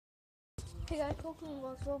Hey guys, welcome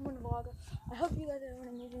to the vlog. I hope you guys are having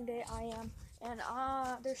an amazing day. I am. And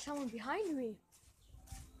there's someone behind me.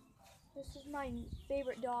 This is my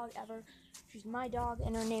favorite dog ever. She's my dog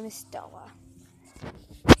and her name is Stella.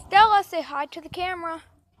 Stella, say hi to the camera.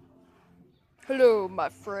 Hello, my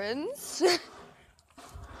friends.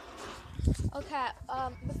 Okay,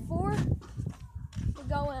 before we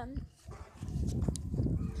go in,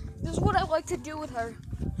 this is what I like to do with her.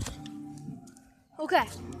 Okay,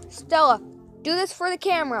 Stella, do this for the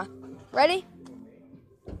camera. Ready?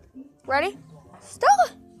 Ready?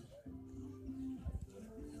 Stella!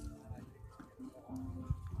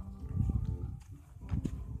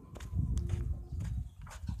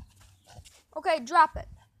 Okay, drop it.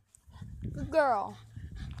 Good girl.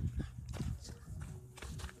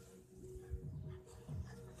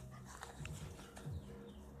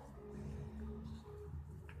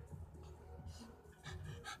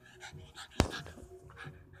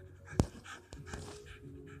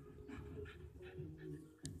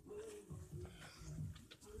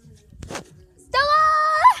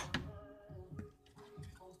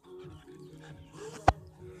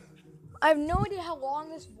 I have no idea how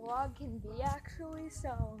long this vlog can be actually,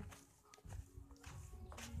 so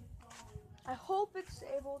I hope it's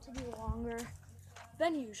able to be longer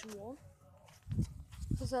than usual,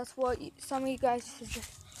 because that's what some of you guys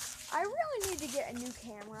suggest. I really need to get a new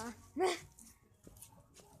camera,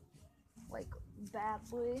 like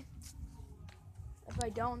badly. If I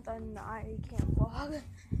don't, then I can't vlog.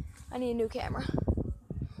 I need a new camera.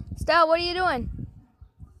 Stella, what are you doing?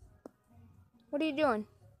 What are you doing?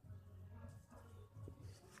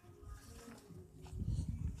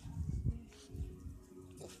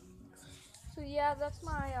 So yeah, that's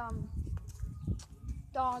my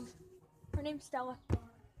dog. Her name's Stella.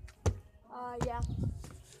 Yeah.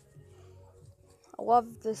 I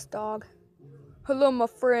love this dog. Hello, my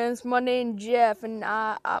friends. My name's Jeff, and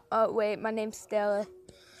wait, my name's Stella.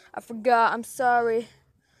 I forgot. I'm sorry.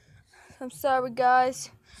 I'm sorry,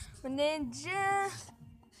 guys. My name's Jeff.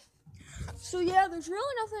 So yeah, there's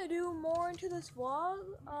really nothing to do more into this vlog.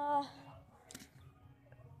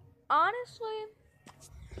 Honestly,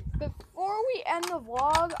 before we end the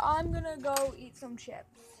vlog, I'm gonna go eat some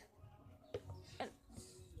chips. And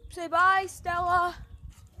say bye, Stella.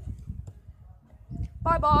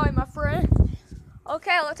 Bye-bye, my friend.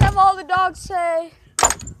 Okay, let's have all the dogs say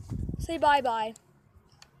bye-bye.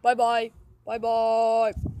 Bye-bye.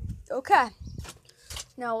 Bye-bye. Okay.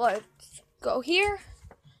 Now let's go here.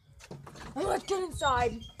 And let's get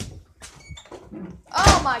inside.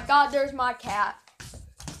 Oh my god, there's my cat.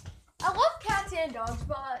 I love cats and dogs,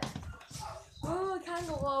 but I kind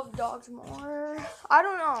of love dogs more. I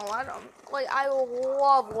don't know. I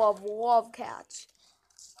love cats.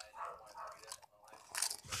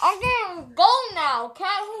 I'm gonna go now.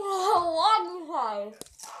 Cat has a long life.